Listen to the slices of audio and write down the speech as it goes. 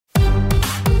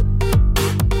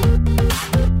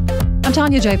I'm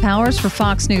Tanya J. Powers for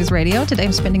Fox News Radio. Today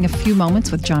I'm spending a few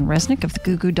moments with John Rzeznik of the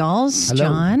Goo Goo Dolls. Hello.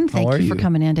 John, thank you for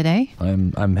coming in today.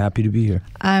 I'm happy to be here.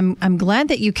 I'm glad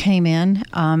that you came in.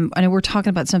 I know we're talking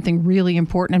about something really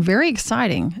important and very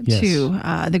exciting too.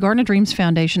 The Garden of Dreams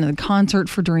Foundation and the Concert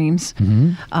for Dreams.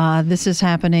 Mm-hmm. This is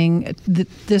happening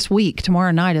this week,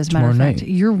 tomorrow night. As a matter of fact,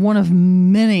 you're one of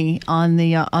many on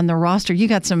the roster. You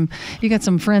got some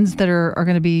friends that are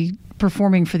going to be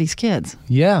performing for these kids.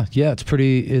 Yeah, it's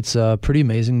pretty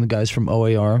amazing. The guys from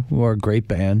OAR, who are a great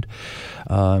band,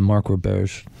 Mark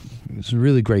Roberge, is a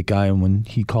really great guy. And when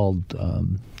he called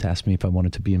to ask me if I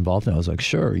wanted to be involved, and I was like,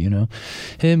 sure.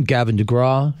 Him, Gavin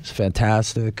DeGraw is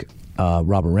fantastic.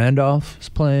 Robert Randolph is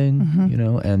playing,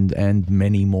 and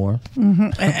many more.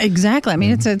 Mm-hmm. Exactly. I mean,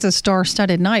 it's a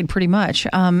star-studded night, pretty much.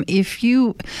 Why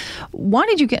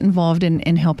did you get involved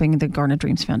in helping the Garden of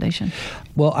Dreams Foundation?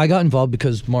 Well, I got involved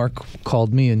because Mark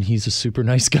called me, and he's a super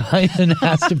nice guy, and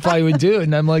asked if I would do it,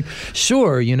 and I'm like,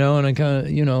 sure, and I kind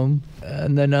of,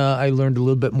 and then I learned a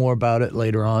little bit more about it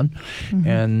later on, mm-hmm.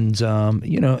 and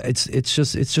it's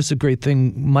just a great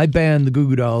thing. My band, the Goo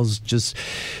Goo Dolls, just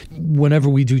whenever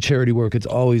we do charity work, it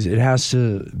has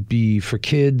to be for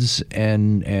kids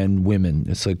and women.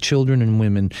 It's like children and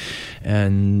women,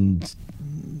 and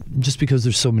just because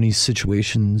there's so many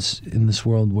situations in this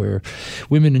world where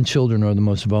women and children are the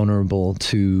most vulnerable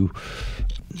to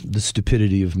the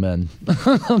stupidity of men.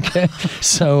 Okay,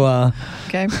 so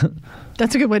okay.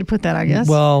 That's a good way to put that, I guess.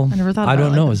 Well, I never thought about I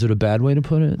don't it know. like Is it a bad way to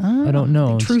put it? I don't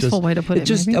know. Truthful way to put it. It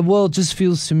just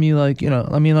feels to me like,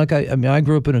 I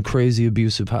grew up in a crazy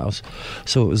abusive house,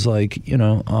 so it was like,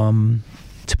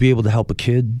 to be able to help a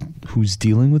kid who's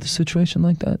dealing with a situation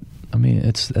like that. I mean,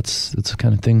 it's the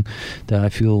kind of thing that I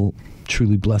feel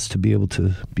truly blessed to be able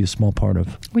to be a small part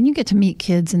of. When you get to meet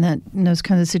kids in those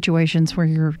kinds of situations where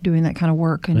you're doing that kind of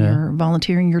work and you're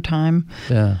volunteering your time,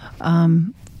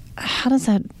 how does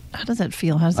that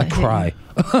feel? How does that I cry.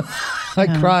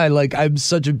 I cry like I'm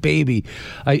such a baby.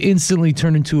 I instantly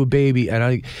turn into a baby, and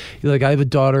I have a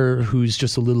daughter who's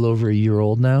just a little over a year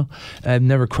old now. And I've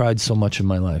never cried so much in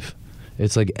my life.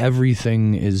 It's like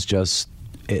everything is just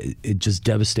it just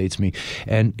devastates me.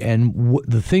 And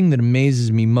the thing that amazes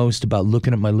me most about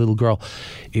looking at my little girl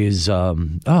is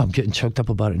I'm getting choked up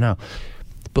about it now.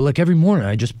 But like every morning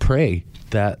I just pray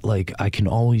that like I can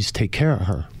always take care of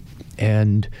her.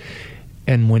 And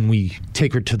when we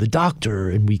take her to the doctor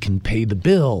and we can pay the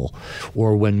bill,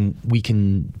 or when we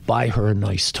can buy her a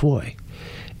nice toy.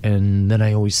 And then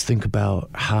I always think about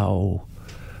how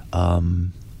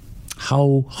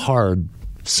hard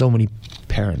so many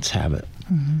parents have it,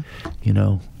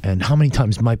 mm-hmm. And how many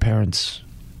times my parents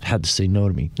had to say no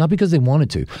to me, not because they wanted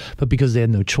to, but because they had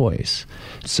no choice.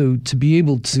 So to be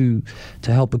able to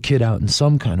help a kid out in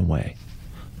some kind of way,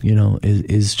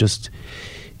 is just...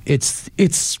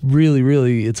 It's really,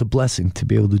 really, it's a blessing to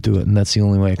be able to do it, and that's the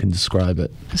only way I can describe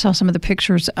it. I saw some of the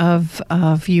pictures of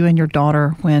you and your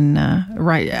daughter when,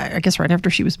 right after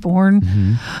she was born.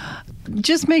 Mm-hmm.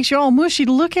 Just makes you all mushy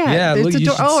to look at. Yeah, look, you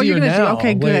should see her now.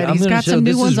 Okay, good. Wait, he's got some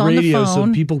new ones on the phone.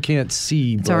 So people can't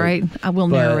see. It's all right. I will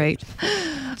narrate.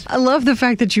 I love the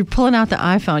fact that you're pulling out the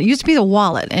iPhone. It used to be the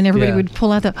wallet, and everybody would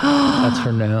pull out the... That's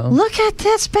her now. Look at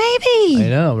this baby. I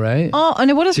know, right? Oh,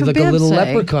 and what does She's her like a little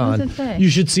say? leprechaun. What does it say? You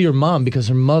should see her mom, because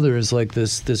her mother is like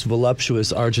this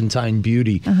voluptuous Argentine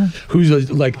beauty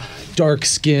who's like dark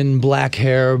skin, black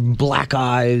hair, black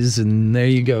eyes, and there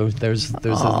you go. There's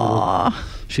this little...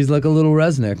 She's like a little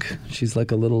Rzeznik. She's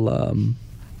like a little,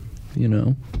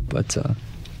 but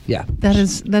yeah. That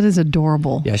is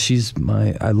adorable. Yeah,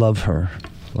 I love her.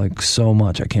 Like so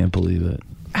much, I can't believe it.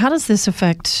 How does this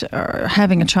affect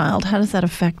having a child? How does that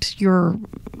affect your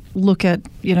look at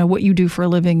what you do for a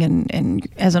living and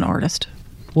as an artist?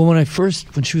 Well, when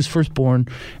she was first born,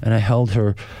 and I held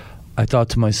her, I thought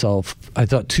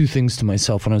two things to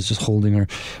myself when I was just holding her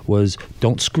was,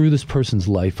 don't screw this person's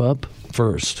life up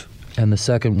first, and the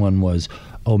second one was,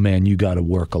 oh man, you got to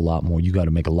work a lot more. You got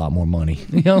to make a lot more money,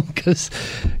 because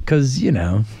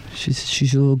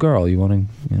she's a little girl. You want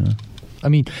to, I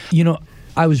mean,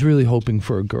 I was really hoping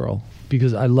for a girl,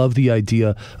 because I love the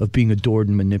idea of being adored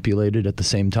and manipulated at the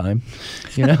same time,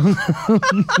 You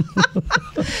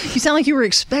sound like you were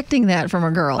expecting that from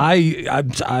a girl.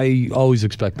 I always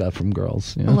expect that from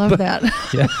girls. I love that.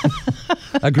 Yeah.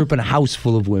 I grew up in a house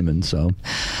full of women, so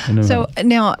I know. So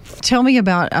now, tell me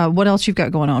about what else you've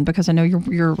got going on, because I know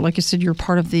you're like you said, you're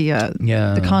part of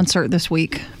the concert this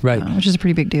week, right? Which is a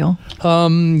pretty big deal.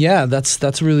 Yeah,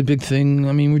 that's a really big thing.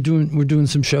 I mean, we're doing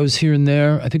some shows here and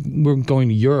there. I think we're going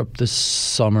to Europe this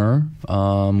summer.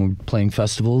 We're playing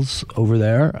festivals over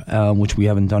there, which we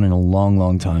haven't done in a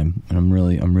long time, and I'm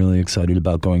really excited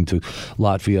about going to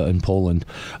Latvia and Poland.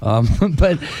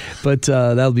 But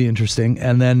that'll be interesting.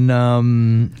 And then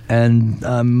and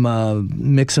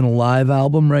I'm mixing a live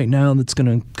album right now that's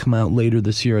going to come out later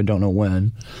this year. I don't know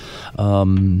when.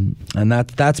 And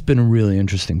that's been a really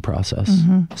interesting process.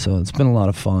 Mm-hmm. So it's been a lot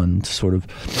of fun to sort of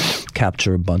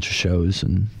capture a bunch of shows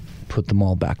and put them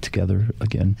all back together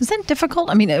again. Is that difficult?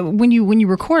 I mean, when you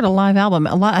record a live album,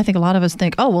 I think a lot of us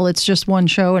think, oh, well, it's just one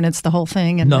show and it's the whole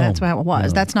thing, and that's how it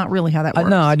was. No. That's not really how that works.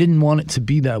 No, I didn't want it to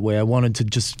be that way. I wanted to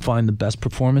just find the best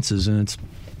performances, and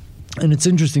it's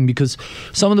interesting because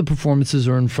some of the performances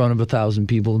are in front of 1,000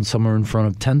 people and some are in front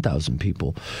of 10,000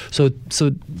 people. So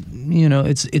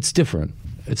it's different.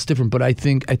 It's different. But I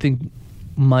think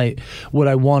what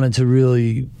I wanted to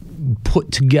really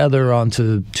put together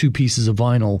onto 2 pieces of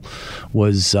vinyl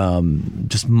was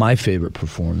just my favorite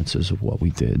performances of what we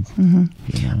did. Mm-hmm.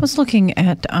 You know? I was looking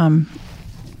at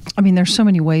there's so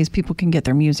many ways people can get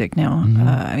their music now.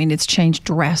 Mm-hmm. It's changed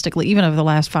drastically, even over the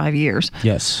last 5 years.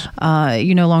 Yes.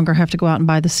 You no longer have to go out and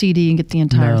buy the CD and get the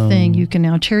entire thing. You can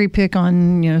now cherry pick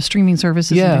on streaming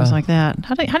services and things like that.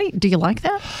 How do you like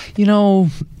that?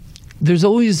 There's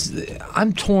always,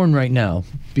 I'm torn right now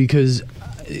because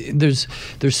there's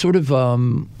sort of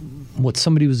what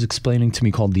somebody was explaining to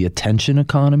me called the attention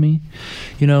economy,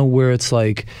 where it's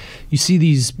like you see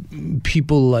these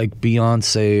people like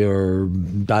Beyonce or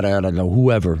I don't know,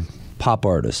 whoever, pop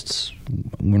artists.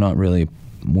 We're not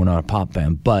a pop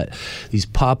band, but these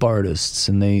pop artists,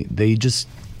 and they just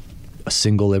a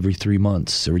single every 3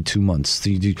 months, every 2 months,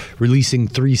 releasing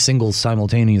 3 singles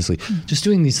simultaneously, just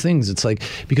doing these things. It's like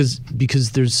because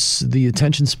there's the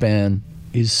attention span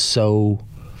is so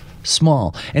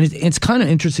small, and it's kind of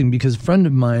interesting because a friend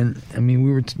of mine, we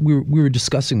were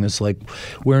discussing this, like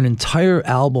where an entire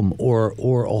album or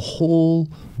a whole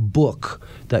book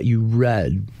that you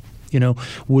read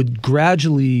would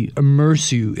gradually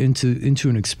immerse you into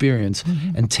an experience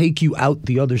and take you out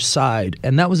the other side,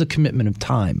 and that was a commitment of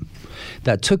time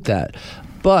that took that.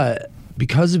 But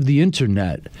because of the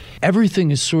internet,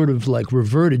 everything is sort of like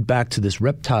reverted back to this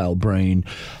reptile brain.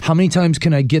 How many times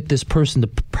can I get this person to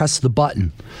press the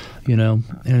button? And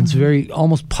it's very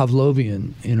almost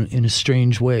Pavlovian in a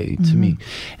strange way to me.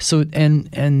 So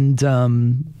and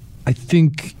I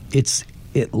think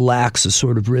it lacks a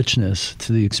sort of richness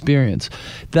to the experience.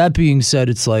 That being said,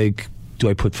 it's like, do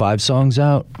I put 5 songs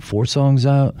out, 4 songs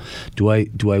out? Do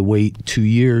I wait 2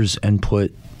 years and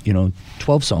put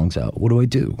 12 songs out? What do I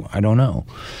do? I don't know.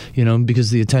 Because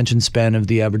the attention span of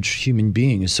the average human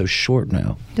being is so short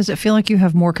now. Does it feel like you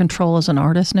have more control as an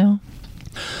artist now?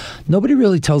 Nobody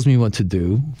really tells me what to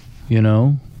do,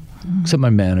 except my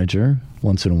manager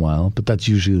once in a while, but that's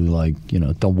usually like,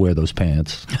 don't wear those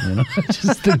pants,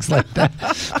 just things like that.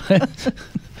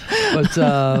 But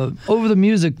over the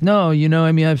music, no,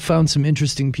 I've found some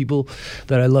interesting people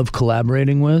that I love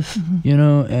collaborating with,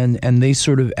 and they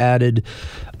sort of added,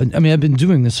 I've been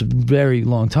doing this a very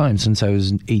long time, since I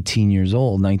was 19 years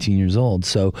old.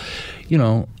 So,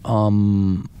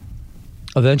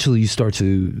 eventually you start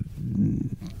to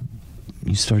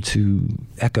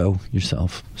echo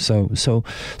yourself. So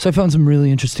I found some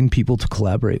really interesting people to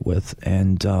collaborate with,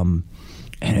 and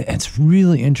it's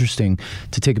really interesting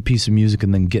to take a piece of music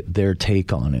and then get their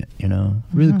take on it.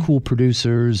 Really cool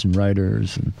producers and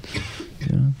writers, and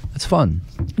it's fun.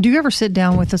 Do you ever sit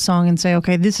down with a song and say,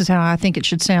 okay, this is how I think it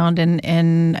should sound,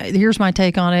 and here's my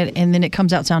take on it, and then it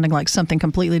comes out sounding like something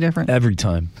completely different? Every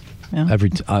time. Yeah. I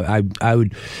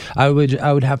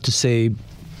would have to say,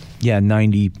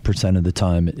 90% of the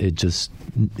time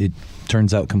it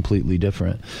turns out completely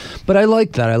different. But I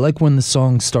like that. I like when the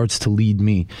song starts to lead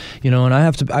me, and I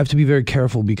have to be very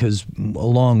careful because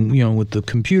along, with the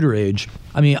computer age,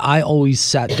 I always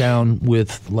sat down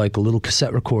with like a little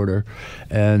cassette recorder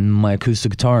and my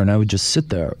acoustic guitar, and I would just sit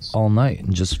there all night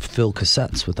and just fill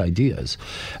cassettes with ideas,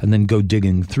 and then go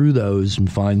digging through those and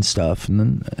find stuff,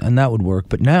 and that would work.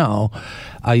 But now,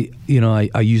 I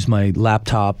use my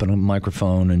laptop and a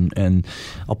microphone, and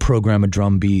I'll program a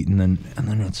drum beat, and then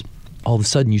it's all of a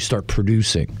sudden you start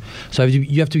producing. So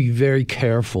you have to be very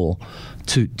careful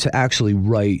to actually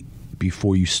write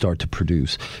before you start to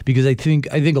produce. Because I think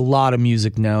a lot of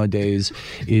music nowadays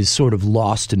is sort of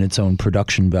lost in its own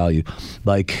production value.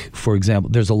 Like, for example,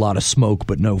 there's a lot of smoke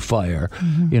but no fire.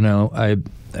 You know, I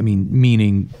mean,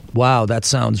 meaning, wow, that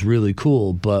sounds really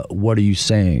cool, but what are you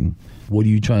saying? What are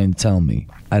you trying to tell me?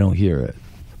 I don't hear it.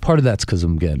 Part of that's because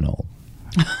I'm getting old.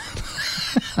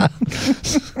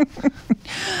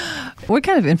 What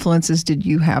kind of influences did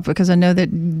you have? Because I know that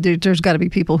there's got to be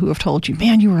people who have told you,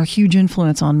 man, you were a huge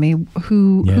influence on me.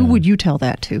 Who would you tell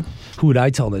that to? Who would I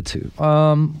tell that to?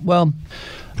 Well,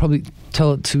 probably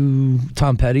tell it to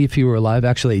Tom Petty if he were alive.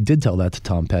 Actually, I did tell that to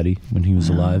Tom Petty when he was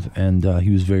alive, and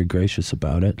he was very gracious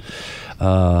about it.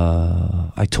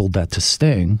 I told that to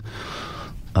Sting,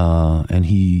 and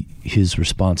his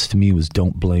response to me was,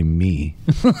 "Don't blame me."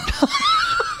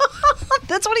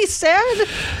 That's what he said?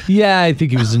 Yeah, I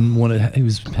think he was he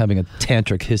was having a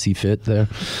tantric hissy fit there.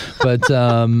 But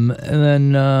and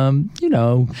then you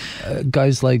know,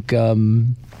 guys like like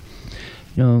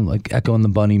Echo and the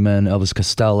Bunnymen, Elvis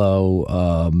Costello,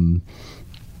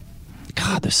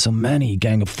 God, there's so many,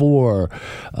 Gang of Four,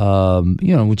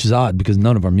 which is odd because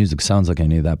none of our music sounds like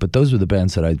any of that. But those were the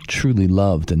bands that I truly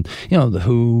loved. And, The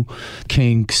Who,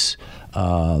 Kinks,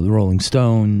 the Rolling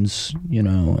Stones,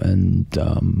 and,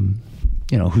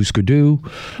 Husker Du,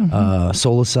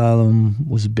 Soul Asylum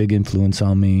was a big influence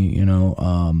on me,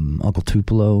 Uncle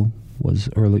Tupelo was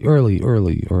early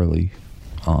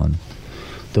on.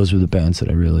 Those were the bands that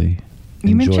I really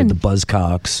enjoyed, the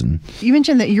Buzzcocks. And you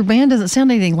mentioned that your band doesn't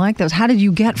sound anything like those. How did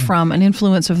you get from an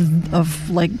influence of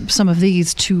like some of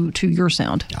these to your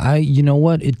sound? You know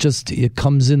what? It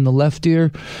comes in the left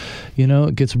ear,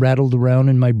 it gets rattled around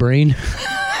in my brain.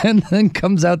 And then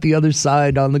comes out the other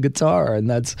side on the guitar, and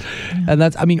that's.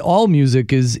 I mean, all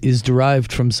music is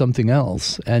derived from something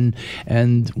else, and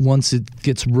once it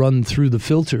gets run through the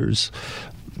filters,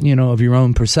 of your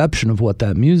own perception of what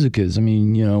that music is. I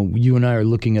mean, you and I are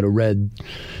looking at a red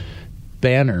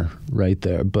banner right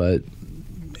there, but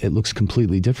it looks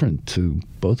completely different to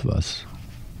both of us,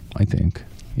 I think.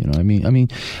 I mean,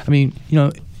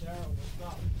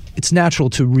 it's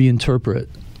natural to reinterpret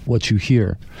what you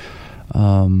hear.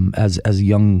 As a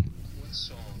young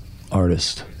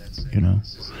artist,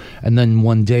 and then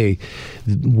one day,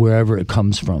 wherever it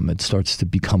comes from, it starts to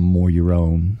become more your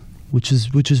own, which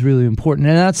is really important.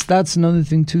 And that's another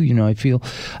thing too. I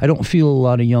don't feel a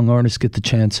lot of young artists get the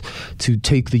chance to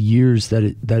take the years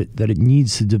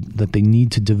that they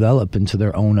need to develop into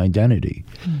their own identity.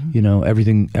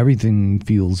 Mm-hmm. Everything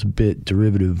feels a bit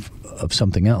derivative of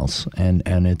something else, and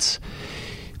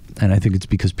I think it's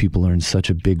because people are in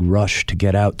such a big rush to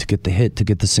get out, to get the hit, to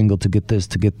get the single, to get this,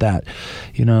 to get that,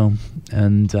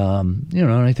 and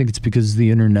I think it's because the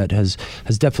internet has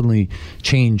definitely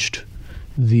changed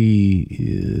the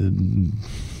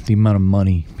amount of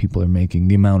money people are making,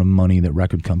 the amount of money that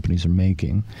record companies are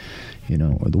making,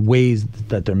 or the ways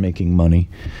that they're making money,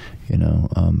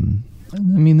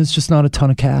 there's just not a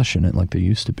ton of cash in it like there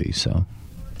used to be, so.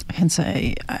 And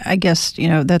say, I guess,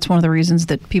 that's one of the reasons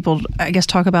that people,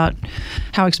 talk about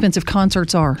how expensive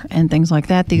concerts are and things like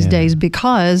that these days,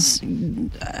 because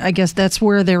I guess that's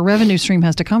where their revenue stream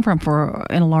has to come from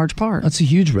in a large part. That's a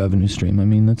huge revenue stream. I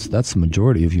mean, that's the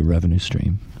majority of your revenue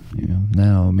stream.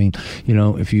 Now, I mean,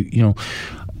 if you,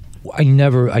 I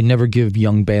never give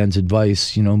young bands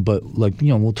advice, but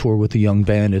we'll tour with a young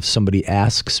band. If somebody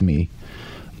asks me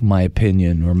my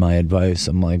opinion or my advice,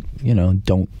 I'm like,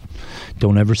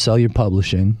 don't ever sell your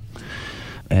publishing,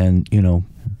 and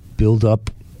build up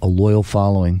a loyal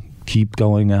following. Keep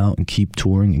going out and keep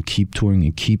touring and keep touring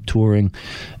and keep touring,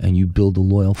 and you build a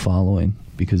loyal following,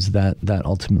 because that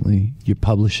ultimately your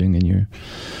publishing and your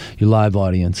live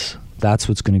audience, that's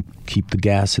what's going to keep the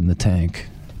gas in the tank.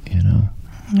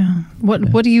 Yeah.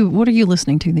 What are you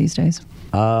listening to these days?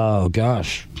 Oh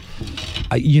gosh,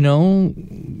 I've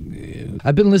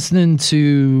been listening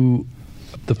to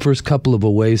the first couple of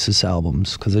Oasis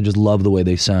albums because I just love the way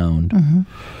they sound. Mm-hmm.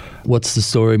 What's the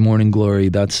Story? Morning Glory.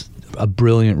 That's a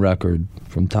brilliant record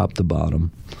from top to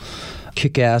bottom.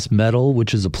 Kick-Ass Metal,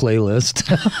 which is a playlist.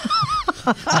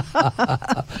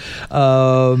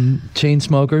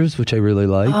 Chainsmokers, which I really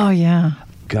like. Oh, yeah.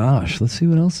 Gosh, let's see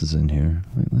what else is in here.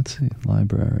 Wait, let's see.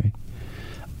 Library.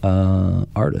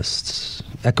 Artists.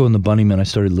 Echo and the Bunnymen, I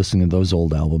started listening to those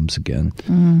old albums again.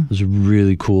 Mm. Those are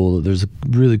really cool. There's a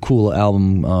really cool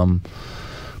album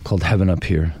called Heaven Up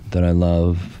Here that I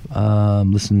love.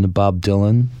 Listening to Bob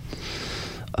Dylan.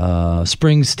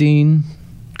 Springsteen.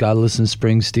 Gotta listen to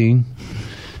Springsteen.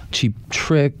 Cheap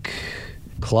Trick.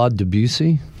 Claude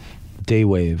Debussy.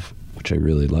 Daywave, which I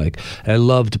really like. And I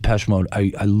love Depeche Mode.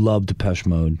 I love Depeche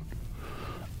Mode.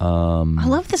 I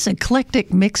love this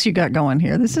eclectic mix you got going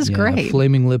here. This is great.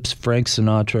 Flaming Lips, Frank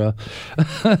Sinatra,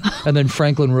 and then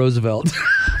Franklin Roosevelt.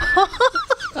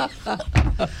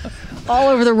 All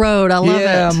over the road. I love it.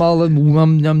 Yeah,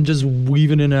 I'm just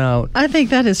weaving it out. I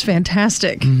think that is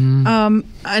fantastic. Mm-hmm.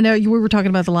 I know we were talking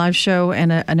about the live show,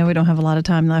 and I know we don't have a lot of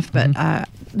time left, but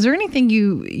is there anything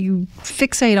you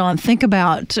fixate on, think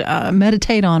about,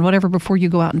 meditate on, whatever, before you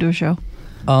go out and do a show?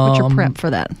 What's your prep for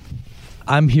that?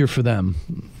 I'm here for them.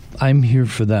 I'm here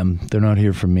for them. They're not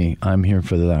here for me. I'm here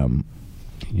for them.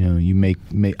 You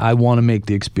know, I want to make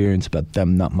the experience about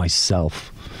them, not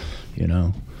myself. You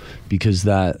know, because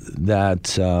that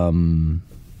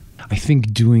I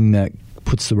think doing that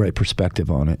puts the right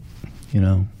perspective on it. You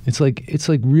know, it's like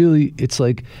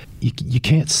you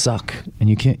can't suck,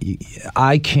 and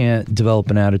I can't develop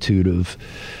an attitude of,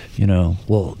 you know,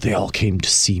 well, they all came to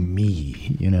see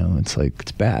me. You know, it's like,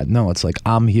 it's bad. No, it's like,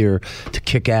 I'm here to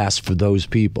kick ass for those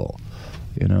people.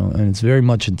 You know, and it's very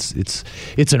much it's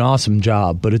an awesome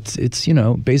job, but it's you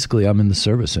know, basically I'm in the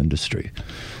service industry.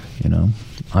 You know,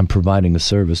 I'm providing a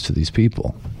service to these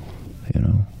people. You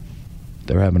know,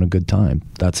 they're having a good time.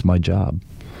 That's my job.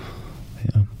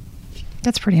 Yeah.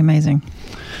 That's pretty amazing.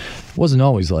 It wasn't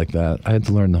always like that. I had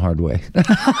to learn the hard way.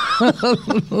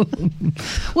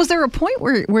 Was there a point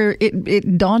where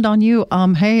it dawned on you,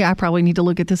 hey, I probably need to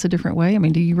look at this a different way? I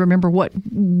mean, do you remember what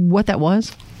that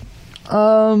was?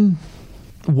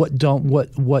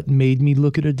 What made me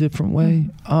look at it a different way?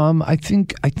 I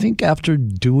think after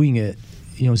doing it,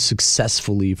 you know,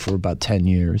 successfully for about 10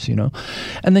 years, you know,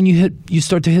 and then you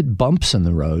start to hit bumps in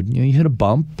the road. You know, you hit a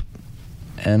bump,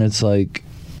 and it's like,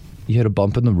 you hit a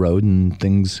bump in the road, and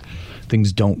things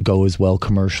don't go as well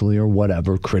commercially or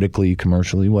whatever, critically,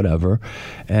 commercially, whatever.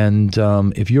 And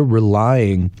if you're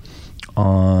relying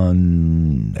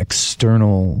on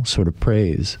external sort of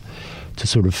praise to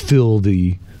sort of fill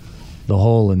the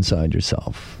hole inside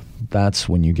yourself, that's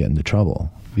when you get into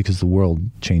trouble, because the world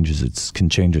can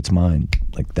change its mind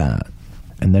like that.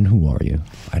 And then who are you?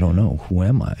 I don't know. Who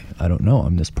am I? I don't know.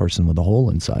 I'm this person with a hole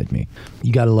inside me.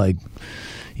 You got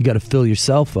to fill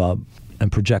yourself up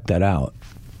and project that out.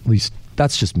 At least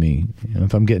that's just me. You know,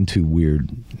 if I'm getting too weird,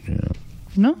 you know.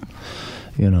 No.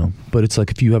 You know, but it's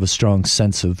like, if you have a strong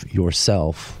sense of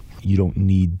yourself, you don't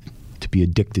need to be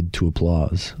addicted to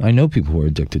applause. I know people who are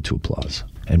addicted to applause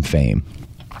and fame,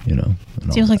 you know.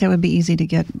 Seems like that would be easy to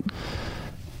get.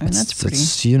 I mean, that's pretty.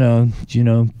 It's, you know,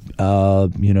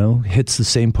 hits the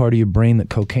same part of your brain that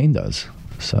cocaine does.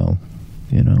 So,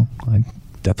 you know,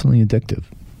 definitely addictive.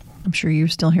 I'm sure you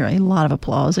still hear a lot of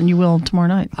applause, and you will tomorrow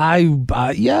night.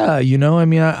 Yeah, you know, I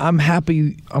mean, I'm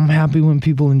happy when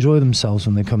people enjoy themselves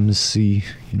when they come to see,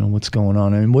 you know, what's going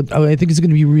on. And what I think is going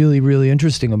to be really, really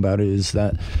interesting about it is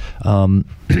that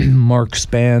Mark's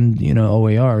band, you know,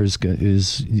 OAR is,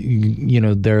 you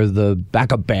know, they're the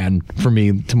backup band for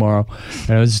me tomorrow.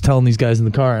 And I was just telling these guys in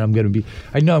the car, and I'm going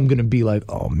to be like,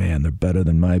 oh man, they're better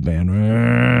than my band.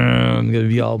 I'm going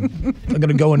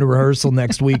to go into rehearsal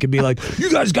next week and be like,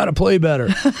 you guys got to play better.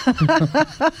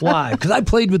 Why? Because I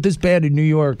played with this band in New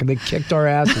York and they kicked our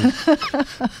asses.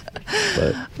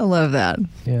 But, I love that.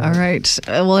 Yeah. All right.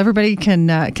 Well, everybody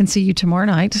can see you tomorrow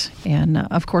night, and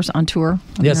of course on tour.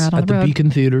 Yes, at the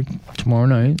Beacon Theater tomorrow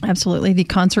night. Absolutely. The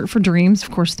Concert for Dreams,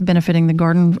 of course, benefiting the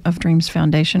Garden of Dreams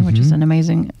Foundation, which is an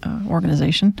amazing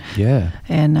organization. Yeah.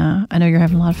 And I know you're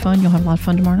having a lot of fun. You'll have a lot of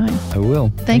fun tomorrow night. I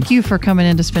will. Thank you for coming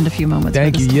in to spend a few moments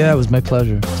with us. Thank you. Yeah, it was my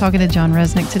pleasure. Talking to John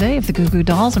Rzeznik today of the Goo Goo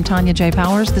Dolls. I'm Tanya J.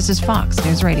 Powers. This is Fox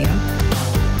News Radio.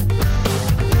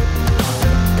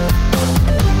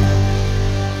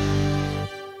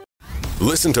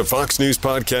 Listen to Fox News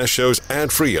Podcast shows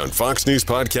ad-free on Fox News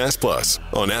Podcast Plus,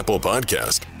 on Apple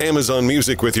Podcast, Amazon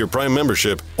Music with your Prime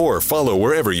membership, or follow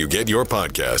wherever you get your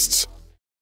podcasts.